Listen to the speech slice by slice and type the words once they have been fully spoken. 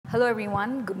Hello,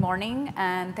 everyone. Good morning,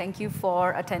 and thank you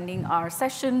for attending our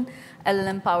session,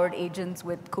 LLM-powered agents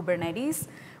with Kubernetes.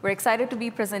 We're excited to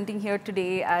be presenting here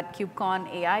today at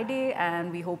KubeCon AI Day, and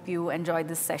we hope you enjoy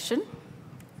this session.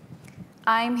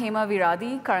 I'm Hema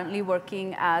Veeradhi, currently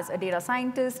working as a data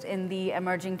scientist in the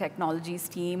emerging technologies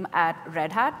team at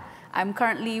Red Hat. I'm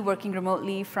currently working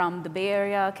remotely from the Bay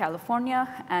Area, California,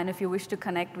 and if you wish to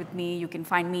connect with me, you can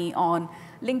find me on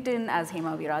LinkedIn as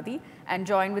Hema Veeradhi, and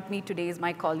join with me today is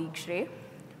my colleague Shrey.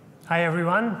 Hi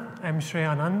everyone, I'm Shrey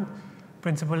Anand,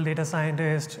 Principal Data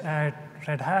Scientist at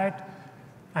Red Hat.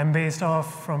 I'm based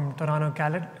off from Toronto,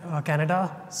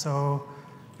 Canada, so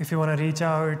if you want to reach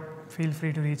out, feel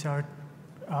free to reach out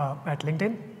at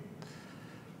LinkedIn.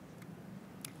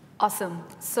 Awesome.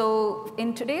 So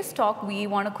in today's talk, we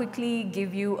want to quickly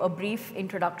give you a brief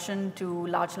introduction to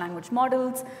large language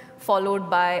models,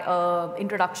 followed by an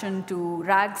introduction to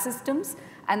RAG systems.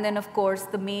 And then, of course,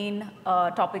 the main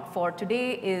topic for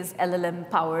today is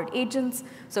LLM-powered agents.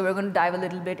 So we're going to dive a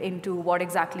little bit into what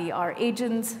exactly are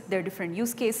agents, their different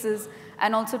use cases,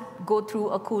 and also go through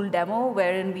a cool demo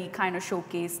wherein we kind of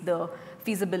showcase the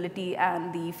feasibility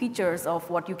and the features of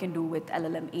what you can do with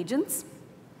LLM agents.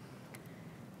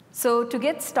 So to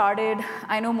get started,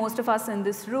 I know most of us in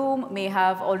this room may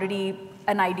have already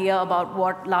an idea about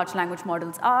what large language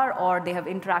models are, or they have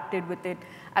interacted with it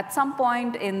at some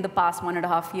point in the past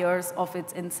 1.5 years of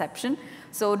its inception.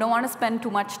 So don't want to spend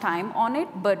too much time on it,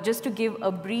 but just to give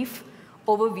a brief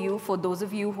overview for those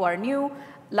of you who are new,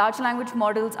 large language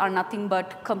models are nothing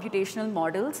but computational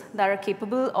models that are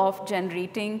capable of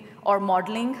generating or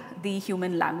modeling the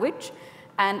human language.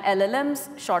 And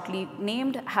LLMs, shortly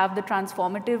named, have the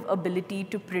transformative ability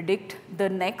to predict the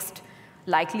next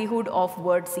likelihood of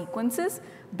word sequences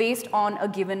based on a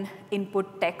given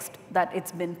input text that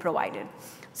it's been provided.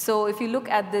 So if you look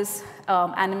at this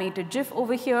animated GIF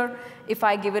over here, if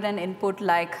I give it an input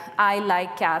like, I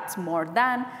like cats more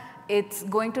than, it's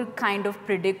going to kind of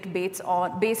predict based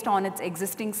on its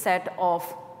existing set of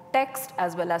text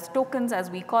as well as tokens,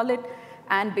 as we call it.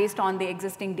 And based on the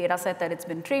existing data set that it's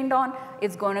been trained on,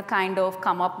 it's going to kind of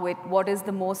come up with what is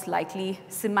the most likely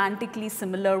semantically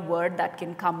similar word that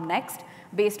can come next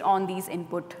based on these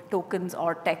input tokens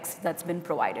or text that's been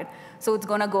provided. So it's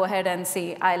going to go ahead and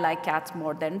say, I like cats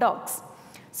more than dogs.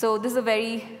 So this is a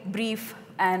very brief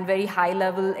and very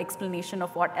high-level explanation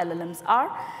of what LLMs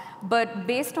are. But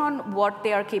based on what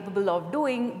they are capable of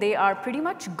doing, they are pretty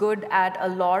much good at a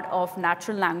lot of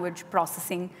natural language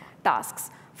processing tasks.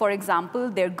 For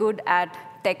example, they're good at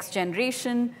text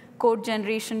generation, code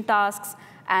generation tasks,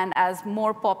 and as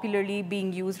more popularly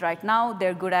being used right now,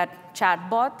 they're good at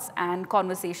chatbots and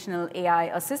conversational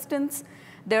AI assistants.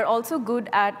 They're also good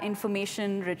at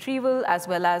information retrieval as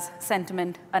well as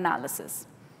sentiment analysis.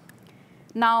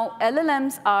 Now,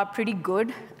 LLMs are pretty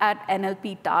good at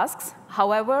NLP tasks.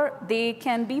 However, they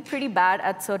can be pretty bad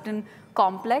at certain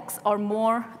complex or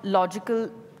more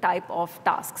logical type of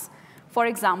tasks. For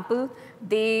example,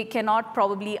 they cannot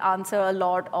probably answer a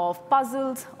lot of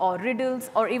puzzles or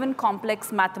riddles or even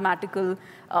complex mathematical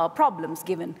problems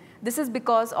given. This is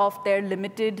because of their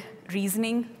limited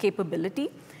reasoning capability.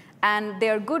 And they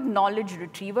are good knowledge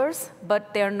retrievers,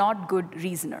 but they're not good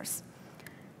reasoners.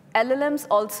 LLMs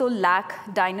also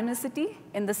lack dynamicity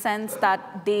in the sense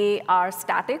that they are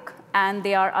static and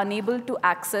they are unable to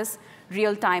access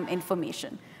real-time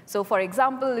information. So for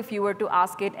example, if you were to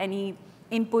ask it any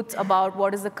inputs about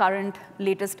what is the current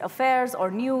latest affairs or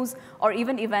news or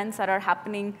even events that are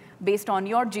happening based on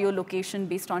your geolocation,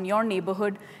 based on your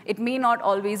neighborhood, it may not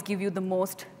always give you the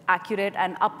most accurate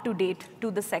and up-to-date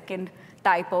to the second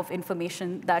type of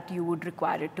information that you would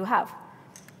require it to have.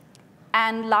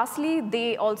 And lastly,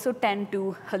 they also tend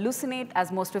to hallucinate,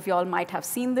 as most of y'all might have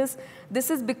seen this. This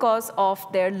is because of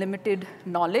their limited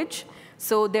knowledge.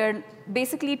 So they're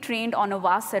basically trained on a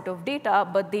vast set of data,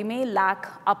 but they may lack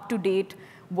up-to-date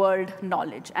world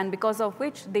knowledge, and because of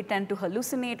which they tend to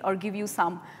hallucinate or give you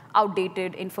some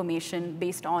outdated information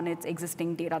based on its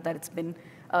existing data that it's been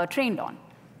trained on.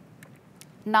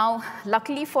 Now,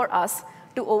 luckily for us,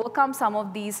 to overcome some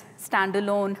of these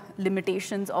standalone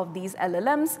limitations of these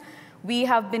LLMs, we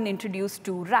have been introduced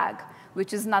to RAG,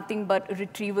 which is nothing but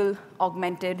retrieval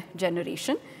augmented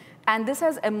generation. And this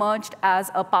has emerged as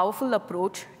a powerful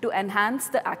approach to enhance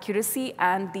the accuracy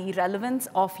and the relevance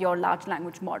of your large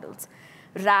language models.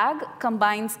 RAG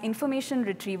combines information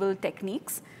retrieval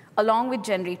techniques along with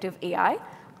generative AI,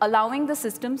 allowing the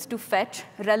systems to fetch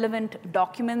relevant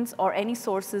documents or any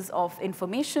sources of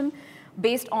information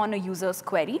based on a user's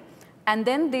query. And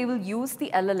then they will use the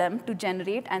LLM to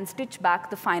generate and stitch back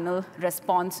the final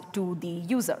response to the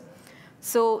user.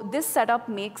 So this setup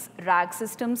makes RAG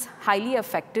systems highly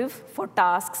effective for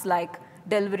tasks like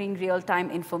delivering real-time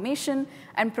information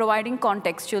and providing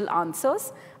contextual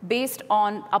answers based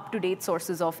on up-to-date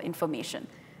sources of information.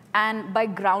 And by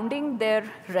grounding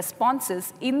their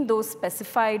responses in those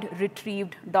specified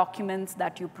retrieved documents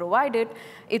that you provided,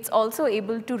 it's also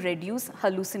able to reduce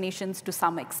hallucinations to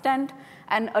some extent.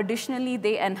 And additionally,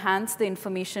 they enhance the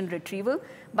information retrieval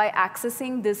by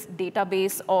accessing this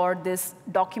database or this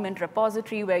document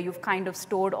repository where you've kind of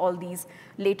stored all these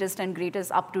latest and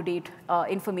greatest up-to-date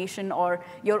information, or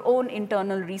your own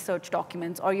internal research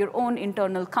documents or your own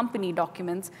internal company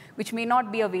documents, which may not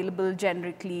be available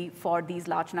generically for these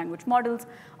large language models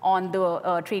on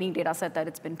the training data set that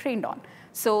it's been trained on.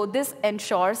 So this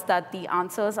ensures that the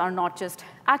answers are not just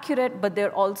accurate, but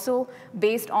they're also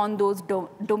based on those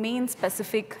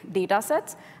domain-specific data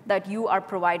sets that you are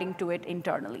providing to it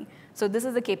internally. So this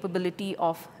is the capability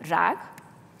of RAG.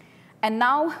 And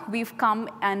now we've come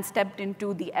and stepped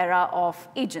into the era of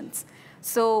agents.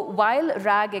 So while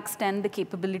RAG extends the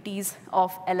capabilities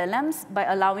of LLMs by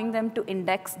allowing them to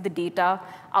index the data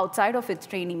outside of its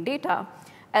training data,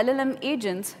 LLM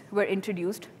agents were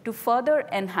introduced to further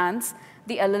enhance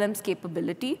the LLM's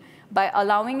capability by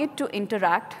allowing it to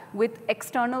interact with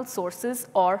external sources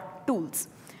or tools.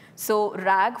 So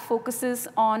RAG focuses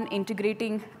on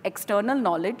integrating external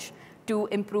knowledge to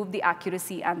improve the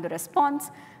accuracy and the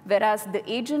response, whereas the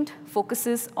agent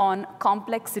focuses on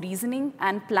complex reasoning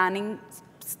and planning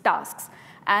tasks.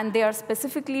 And they are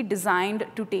specifically designed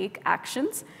to take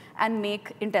actions and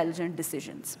make intelligent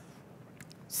decisions.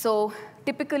 So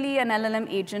typically, an LLM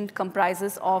agent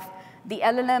comprises of the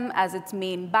LLM as its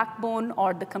main backbone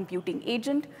or the computing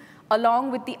agent,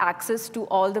 along with the access to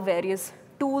all the various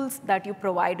tools that you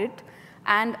provide it,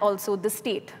 and also the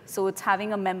state. So it's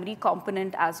having a memory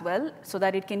component as well, so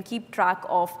that it can keep track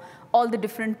of all the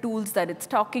different tools that it's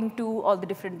talking to, all the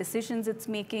different decisions it's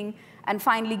making, and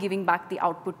finally giving back the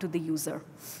output to the user.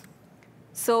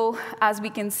 So as we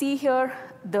can see here,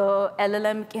 the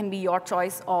LLM can be your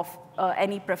choice of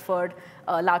any preferred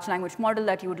large language model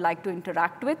that you would like to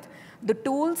interact with. The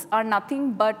tools are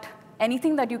nothing but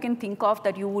anything that you can think of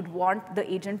that you would want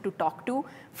the agent to talk to,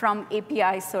 from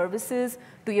API services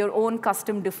to your own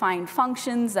custom-defined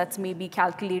functions that's maybe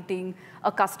calculating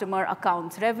a customer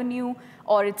account's revenue,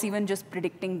 or it's even just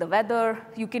predicting the weather.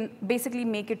 You can basically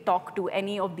make it talk to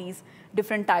any of these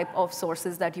different type of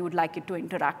sources that you would like it to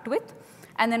interact with.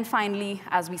 And then finally,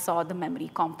 as we saw, the memory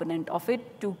component of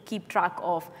it to keep track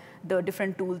of the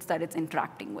different tools that it's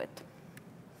interacting with.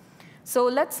 So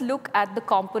let's look at the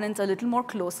components a little more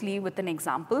closely with an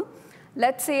example.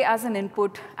 Let's say as an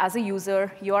input, as a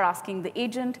user, you're asking the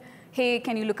agent, hey,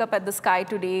 can you look up at the sky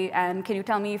today, and can you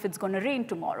tell me if it's going to rain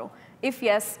tomorrow? If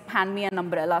yes, hand me an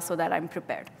umbrella so that I'm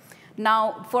prepared.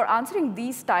 Now, for answering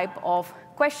these type of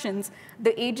questions,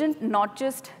 the agent not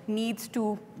just needs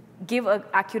to give an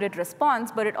accurate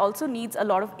response, but it also needs a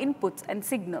lot of inputs and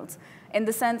signals, in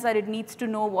the sense that it needs to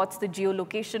know what's the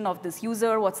geolocation of this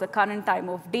user, what's the current time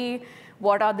of day,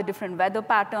 what are the different weather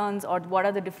patterns, or what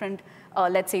are the different,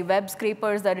 let's say, web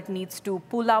scrapers that it needs to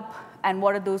pull up, and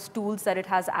what are those tools that it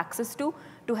has access to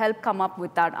help come up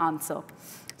with that answer.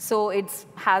 So it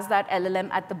has that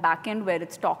LLM at the back end where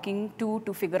it's talking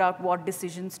to figure out what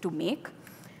decisions to make.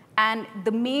 And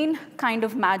the main kind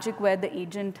of magic where the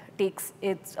agent takes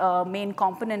its main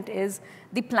component is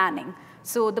the planning.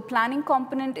 So the planning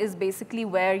component is basically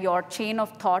where your chain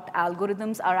of thought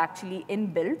algorithms are actually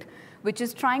inbuilt, which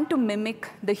is trying to mimic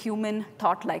the human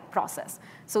thought-like process.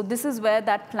 So this is where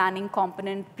that planning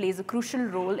component plays a crucial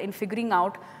role in figuring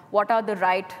out what are the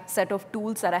right set of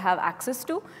tools that I have access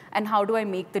to, and how do I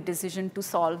make the decision to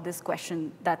solve this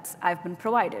question that I've been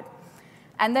provided.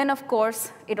 And then, of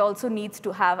course, it also needs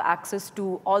to have access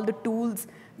to all the tools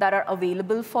that are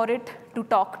available for it to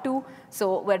talk to.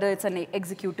 So whether it's an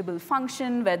executable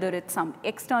function, whether it's some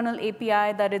external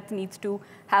API that it needs to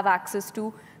have access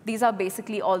to, these are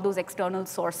basically all those external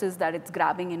sources that it's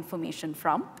grabbing information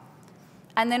from.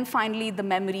 And then finally, the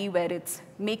memory, where it's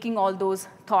making all those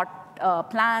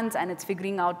thought plans, and it's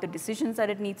figuring out the decisions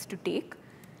that it needs to take.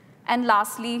 And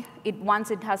lastly,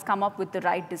 once it has come up with the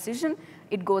right decision,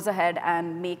 it goes ahead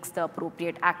and makes the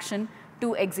appropriate action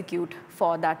to execute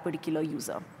for that particular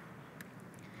user.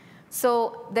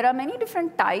 So there are many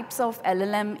different types of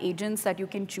LLM agents that you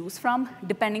can choose from,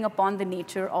 depending upon the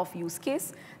nature of use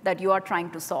case that you are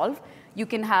trying to solve. You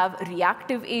can have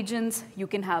reactive agents. You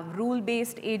can have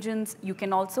rule-based agents. You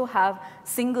can also have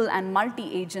single and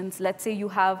multi-agents. Let's say you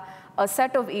have a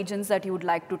set of agents that you would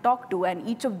like to talk to, and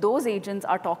each of those agents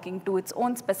are talking to its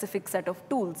own specific set of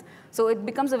tools. So it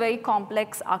becomes a very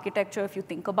complex architecture if you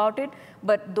think about it,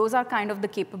 but those are kind of the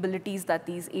capabilities that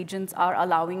these agents are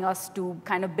allowing us to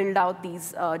kind of build out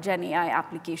these Gen AI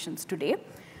applications today.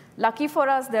 Lucky for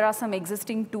us, there are some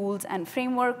existing tools and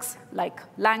frameworks like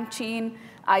LangChain,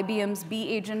 IBM's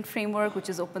B-agent framework, which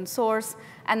is open source,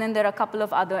 and then there are a couple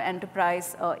of other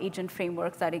enterprise agent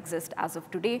frameworks that exist as of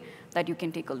today that you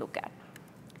can take a look at.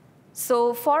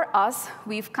 So for us,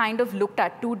 we've kind of looked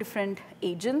at two different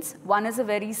agents. One is a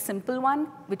very simple one,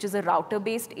 which is a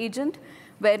router-based agent,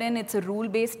 wherein it's a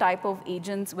rule-based type of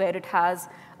agents where it has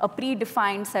a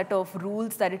predefined set of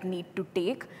rules that it needs to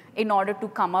take in order to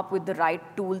come up with the right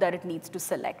tool that it needs to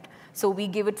select. So we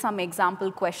give it some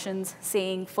example questions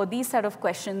saying, for these set of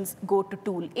questions, go to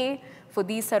tool A. For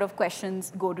these set of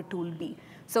questions, go to tool B.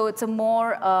 So it's a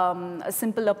more a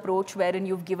simple approach wherein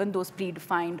you've given those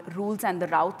predefined rules and the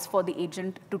routes for the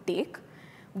agent to take,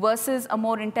 versus a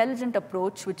more intelligent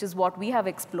approach, which is what we have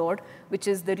explored, which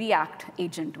is the React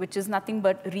agent, which is nothing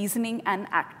but reasoning and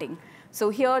acting. So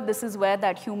here, this is where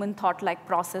that human thought-like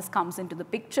process comes into the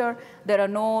picture. There are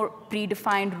no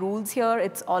predefined rules here.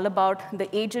 It's all about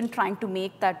the agent trying to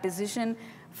make that decision.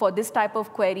 For this type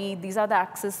of query, these are the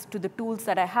access to the tools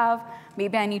that I have.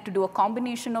 Maybe I need to do a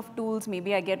combination of tools.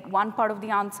 Maybe I get one part of the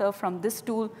answer from this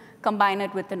tool, combine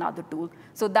it with another tool.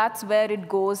 So that's where it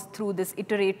goes through this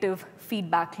iterative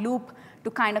feedback loop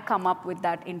to kind of come up with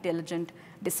that intelligent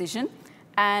decision.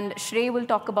 And Shrey will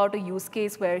talk about a use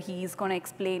case where he's going to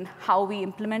explain how we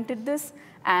implemented this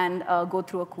and go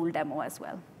through a cool demo as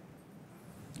well.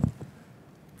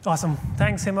 Awesome.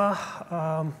 Thanks,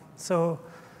 Hema. So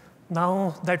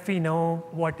now that we know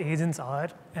what agents are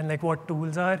and like what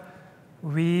tools are,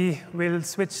 we will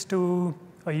switch to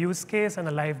a use case and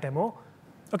a live demo.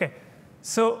 OK,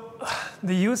 so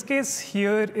the use case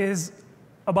here is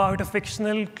about a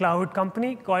fictional cloud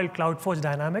company called CloudForge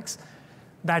Dynamics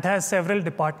that has several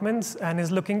departments and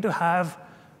is looking to have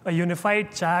a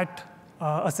unified chat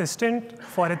assistant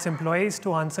for its employees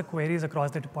to answer queries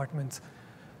across the departments.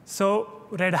 So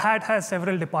Red Hat has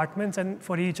several departments, and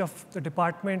for each of the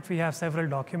department, we have several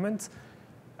documents.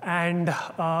 And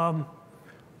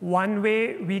one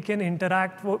way we can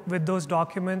interact with those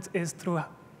documents is through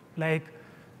like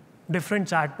different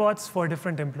chatbots for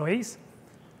different employees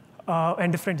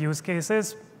and different use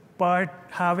cases, but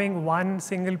having one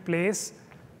single place,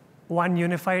 one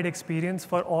unified experience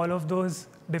for all of those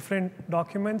different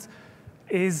documents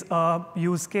is a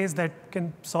use case that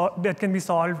can be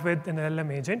solved with an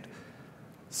LLM agent.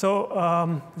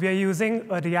 So we are using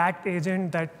a React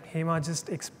agent that Hema just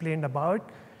explained about.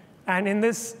 And in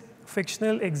this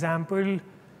fictional example,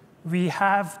 we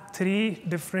have three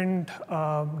different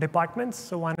departments.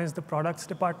 So one is the products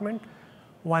department,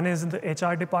 one is the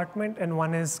HR department, and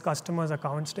one is customers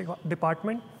accounts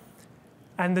department.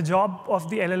 And the job of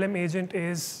the LLM agent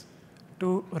is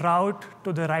to route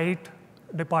to the right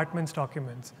department's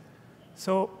documents.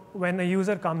 So when a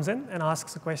user comes in and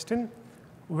asks a question,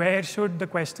 where should the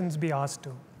questions be asked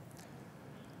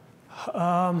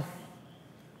to?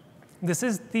 This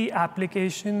is the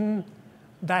application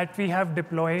that we have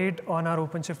deployed on our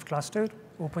OpenShift cluster.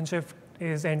 OpenShift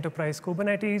is enterprise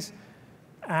Kubernetes.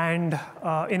 And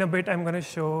in a bit, I'm going to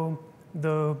show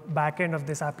the backend of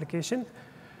this application.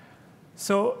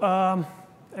 So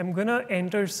I'm going to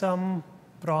enter some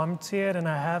prompts here, and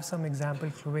I have some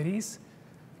example queries.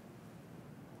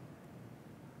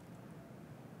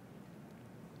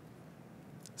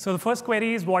 So the first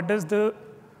query is, what does the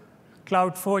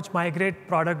CloudForge migrate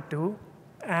product do?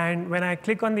 And when I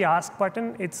click on the ask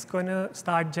button, it's going to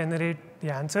start generate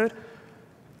the answer.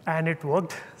 And it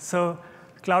worked. So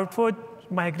CloudForge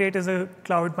Migrate is a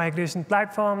cloud migration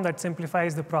platform that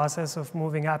simplifies the process of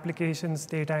moving applications,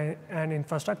 data, and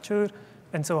infrastructure,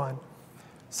 and so on.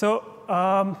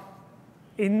 So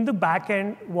in the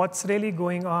backend, what's really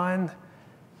going on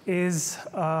is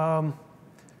a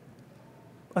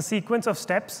sequence of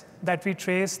steps that we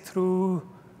trace through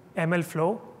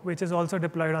MLflow, which is also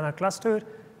deployed on our cluster.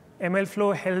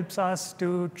 MLflow helps us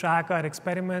to track our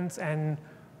experiments and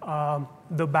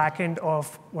the backend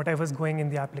of whatever's going in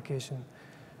the application.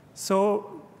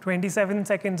 So 27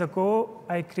 seconds ago,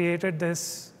 I created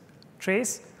this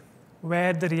trace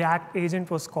where the React agent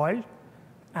was called.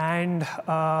 And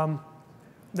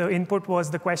the input was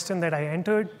the question that I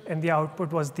entered, and the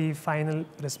output was the final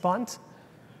response.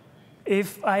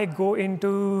 If I go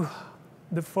into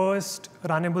the first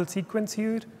runnable sequence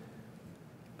here,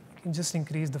 I can just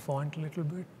increase the font a little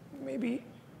bit. maybe,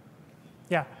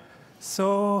 yeah.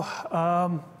 So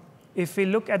if we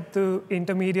look at the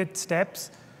intermediate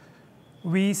steps,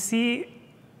 we see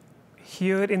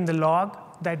here in the log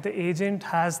that the agent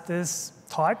has this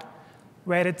thought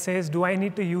where it says, do I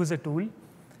need to use a tool?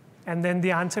 And then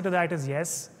the answer to that is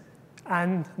yes.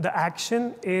 And the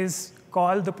action is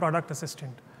call the product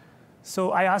assistant.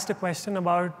 So I asked a question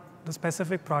about the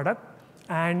specific product,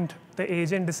 and the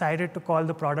agent decided to call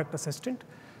the product assistant.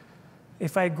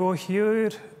 If I go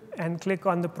here and click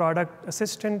on the product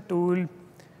assistant tool,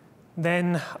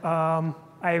 then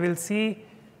I will see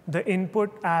the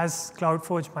input as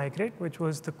CloudForge migrate, which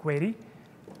was the query,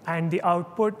 and the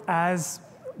output as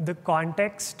the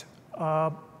context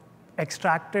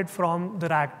extracted from the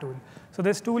RAG tool. So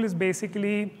this tool is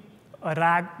basically a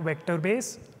RAG vector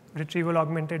base, retrieval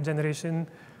augmented generation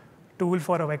tool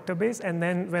for a vector base. And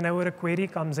then whenever a query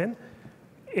comes in,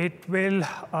 it will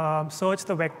search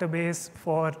the vector base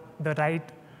for the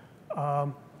right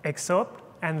excerpt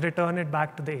and return it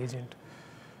back to the agent.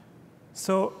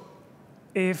 So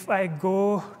if I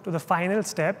go to the final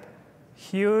step,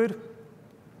 here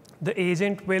the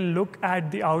agent will look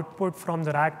at the output from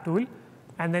the RAG tool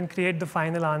and then create the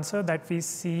final answer that we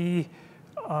see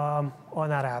on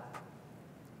our app.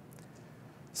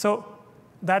 So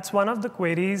that's one of the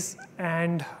queries,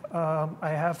 and I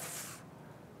have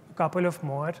a couple of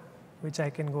more, which I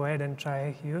can go ahead and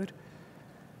try here.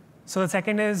 So the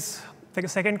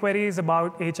second query is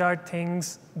about HR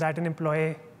things that an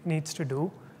employee needs to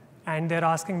do, and they're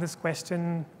asking this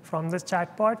question from this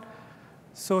chatbot.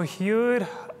 So here,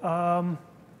 the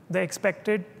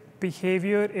expected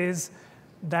behavior is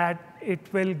that it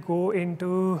will go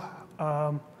into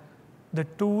the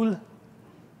tool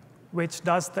which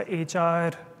does the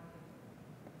HR,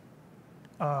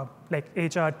 like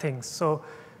HR things. So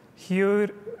here,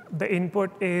 the input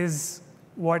is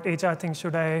what HR things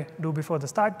should I do before the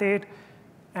start date.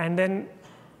 And then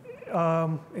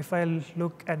if I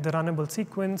look at the runnable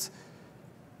sequence,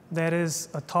 there is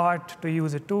a thought to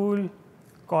use a tool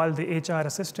called the HR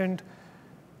assistant.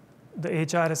 The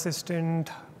HR assistant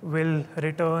will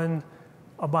return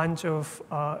a bunch of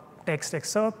text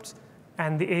excerpts,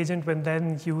 and the agent will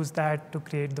then use that to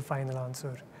create the final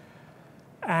answer.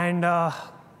 And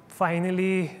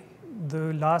finally,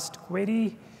 the last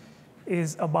query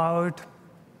is about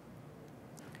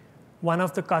one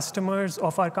of the customers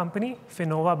of our company,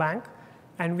 Finova Bank,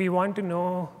 and we want to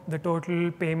know the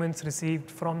total payments received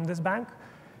from this bank.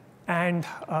 And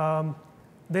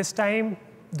this time,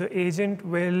 the agent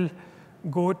will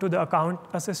go to the account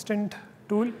assistant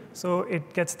tool. So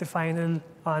it gets the final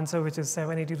answer, which is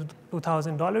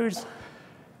 $782,000.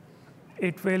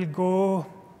 It will go,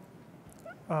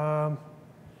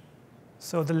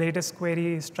 so the latest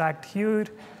query is tracked here.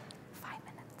 5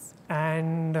 minutes.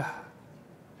 And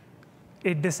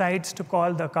it decides to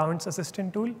call the accounts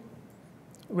assistant tool,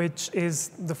 which is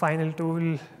the final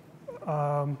tool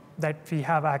that we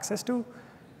have access to.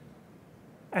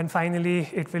 And finally,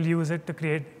 it will use it to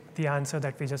create the answer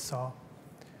that we just saw.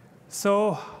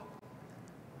 So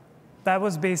that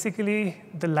was basically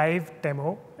the live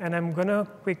demo. And I'm going to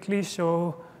quickly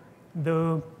show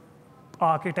the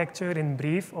architecture in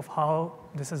brief of how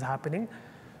this is happening.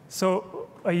 So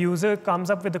a user comes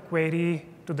up with a query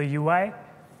to the UI.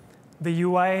 The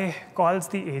UI calls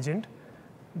the agent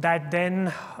that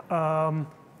then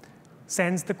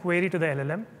sends the query to the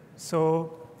LLM.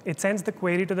 So it sends the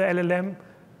query to the LLM.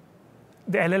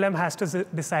 The LLM has to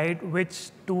decide which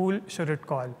tool should it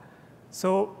call.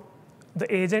 So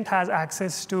the agent has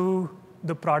access to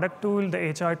the product tool, the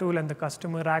HR tool, and the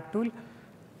customer RAG tool.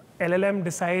 LLM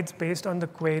decides based on the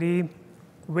query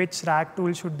which RAG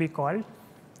tool should be called.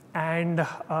 And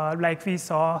like we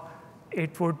saw,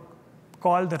 it would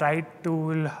call the right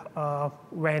tool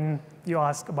when you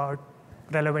ask about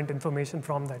relevant information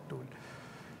from that tool.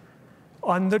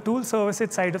 On the tool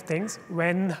services side of things,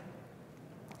 when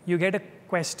you get a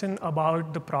question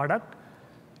about the product,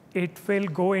 it will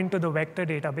go into the vector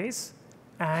database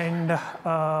and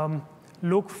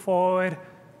look for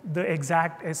the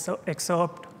exact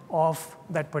excerpt of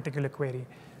that particular query.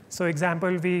 So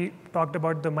example, we talked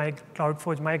about the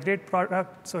CloudForge migrate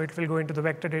product. So it will go into the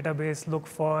vector database, look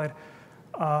for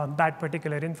that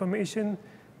particular information,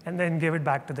 and then give it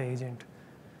back to the agent.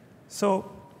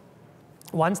 So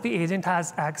once the agent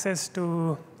has access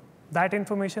to that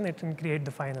information, it can create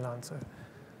the final answer.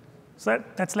 So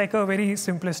that's like a very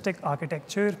simplistic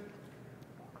architecture.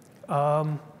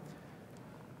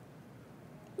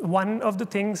 One of the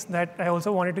things that I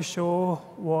also wanted to show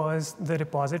was the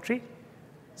repository.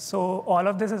 So all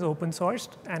of this is open sourced,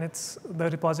 and the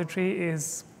repository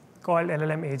is called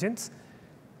LLM Agents.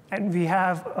 And we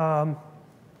have,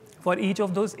 for each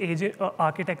of those agent,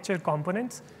 architecture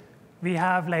components, we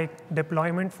have like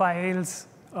deployment files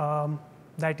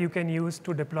that you can use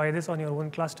to deploy this on your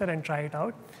own cluster and try it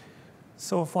out.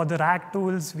 So for the RAG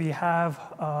tools, we have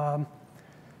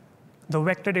the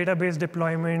vector database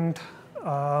deployment,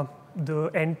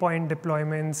 the endpoint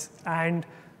deployments, and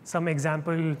some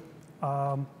example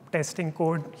testing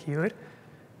code here.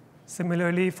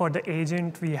 Similarly, for the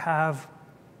agent, we have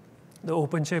the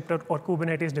OpenShift or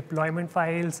Kubernetes deployment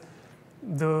files,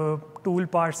 the tool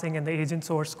parsing, and the agent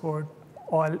source code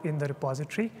all in the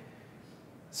repository.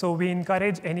 So we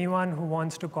encourage anyone who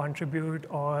wants to contribute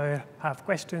or have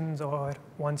questions or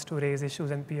wants to raise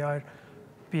issues and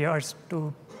PRs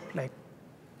to like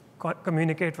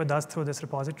communicate with us through this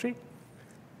repository.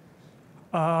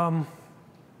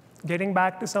 Getting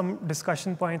back to some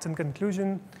discussion points in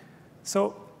conclusion.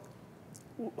 So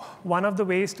one of the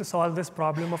ways to solve this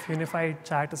problem of unified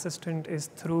chat assistant is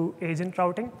through agent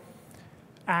routing.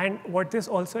 And what this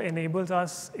also enables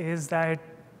us is that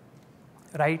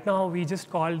right now we just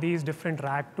call these different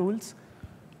RAG tools.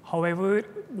 However,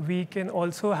 we can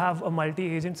also have a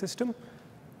multi-agent system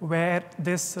where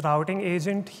this routing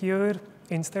agent here,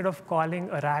 instead of calling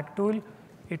a RAG tool,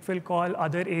 it will call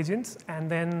other agents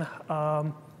and then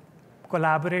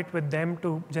collaborate with them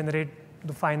to generate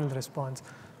the final response.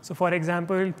 So for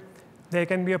example, there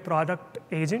can be a product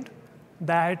agent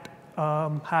that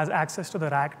has access to the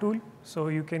RAG tool. So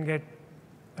you can get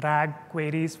RAG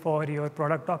queries for your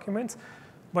product documents.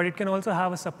 But it can also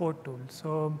have a support tool.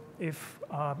 So if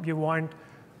you want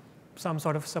some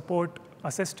sort of support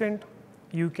assistant,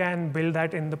 you can build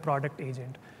that in the product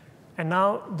agent. And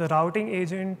now the routing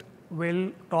agent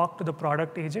will talk to the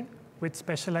product agent, which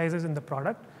specializes in the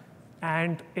product.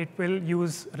 And it will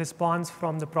use response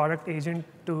from the product agent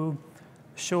to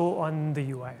show on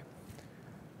the UI.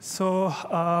 So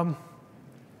I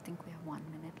think we have 1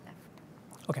 minute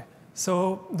left. OK.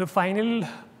 So the final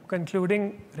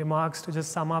concluding remarks to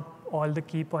just sum up all the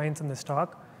key points in this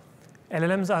talk.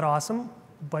 LLMs are awesome,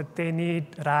 but they need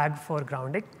RAG for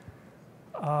grounding.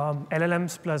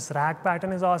 LLMs plus RAG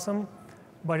pattern is awesome,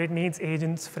 but it needs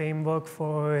agents framework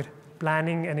for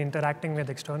planning and interacting with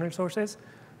external sources.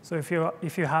 So if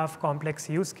you have complex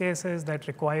use cases that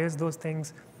requires those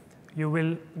things, you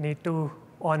will need to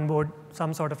onboard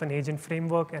some sort of an agent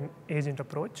framework and agent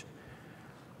approach.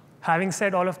 Having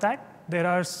said all of that, there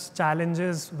are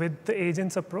challenges with the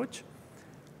agents approach.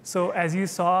 So as you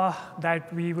saw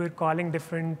that we were calling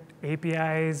different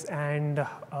APIs and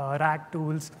RAG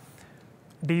tools,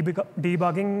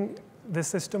 debugging this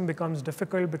system becomes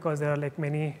difficult because there are like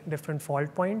many different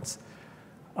fault points.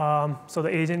 So the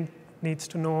agent needs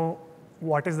to know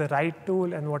what is the right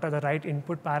tool and what are the right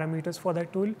input parameters for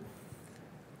that tool.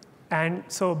 And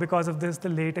so because of this, the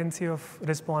latency of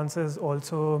responses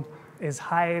also is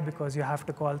high because you have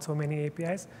to call so many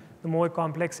APIs. The more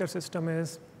complex your system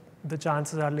is, the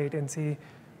chances are latency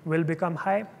will become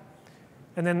high.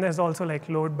 And then there's also like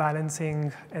load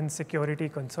balancing and security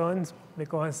concerns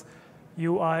because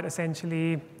you are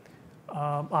essentially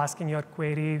asking your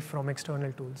query from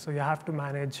external tools. So you have to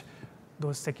manage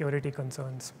those security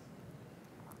concerns.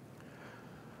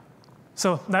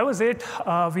 So that was it.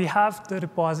 We have the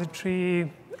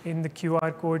repository in the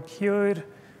QR code here.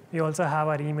 We also have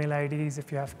our email IDs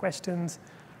if you have questions.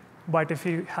 But if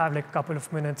you have like a couple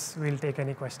of minutes, we'll take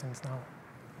any questions now.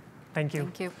 Thank you.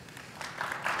 Thank you.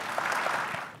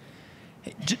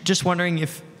 Just wondering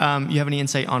if you have any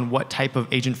insight on what type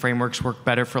of agent frameworks work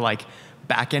better for like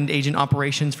back-end agent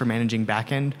operations for managing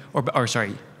back-end, or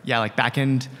sorry, yeah, like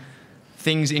back-end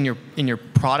things in your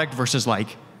product versus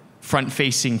like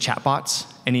front-facing chatbots.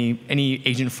 Any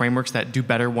agent frameworks that do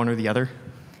better one or the other?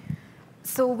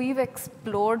 So we've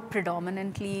explored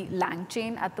predominantly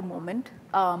LangChain at the moment,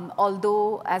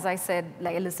 although, as I said,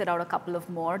 like I listed out a couple of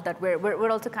more that we're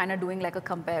also kind of doing like a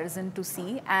comparison to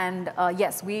see. And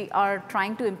yes, we are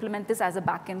trying to implement this as a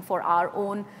backend for our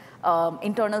own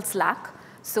internal Slack.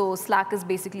 So Slack is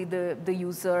basically the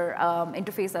user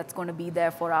interface that's going to be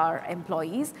there for our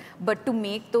employees. But to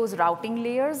make those routing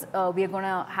layers, we are going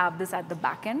to have this at the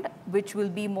backend, which will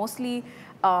be mostly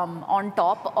on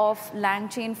top of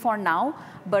LangChain for now.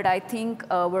 But I think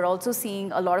we're also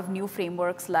seeing a lot of new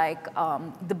frameworks like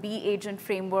the B agent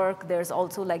framework. There's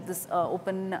also like this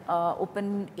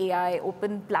open AI,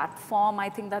 open platform. I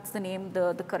think that's the name,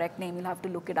 the correct name. You'll have to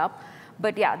look it up.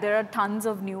 But yeah, there are tons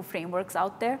of new frameworks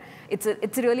out there.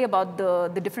 It's really about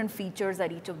the different features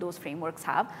that each of those frameworks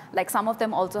have. Like some of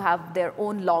them also have their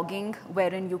own logging,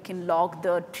 wherein you can log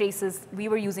the traces. We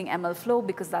were using MLflow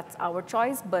because that's our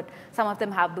choice, but some of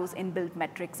them have those inbuilt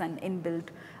metrics and inbuilt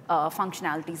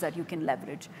functionalities that you can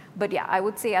leverage. But yeah, I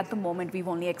would say at the moment we've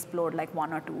only explored like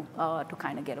one or two to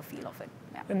kind of get a feel of it.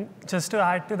 Yeah. And just to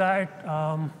add to that,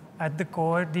 at the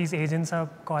core, these agents are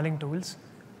calling tools,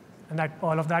 and that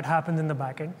all of that happens in the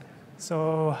backend.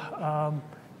 So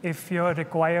if your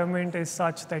requirement is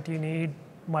such that you need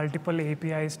multiple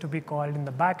APIs to be called in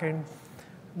the backend,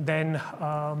 then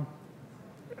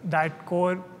that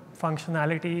core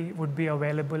functionality would be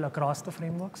available across the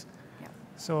frameworks. Yeah.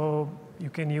 So you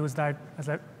can use that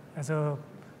as a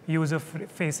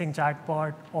user-facing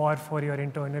chatbot or for your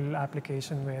internal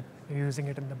application where you're using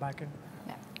it in the backend.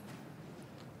 Yeah.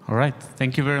 All right.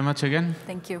 Thank you very much again.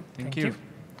 Thank you. Thank you.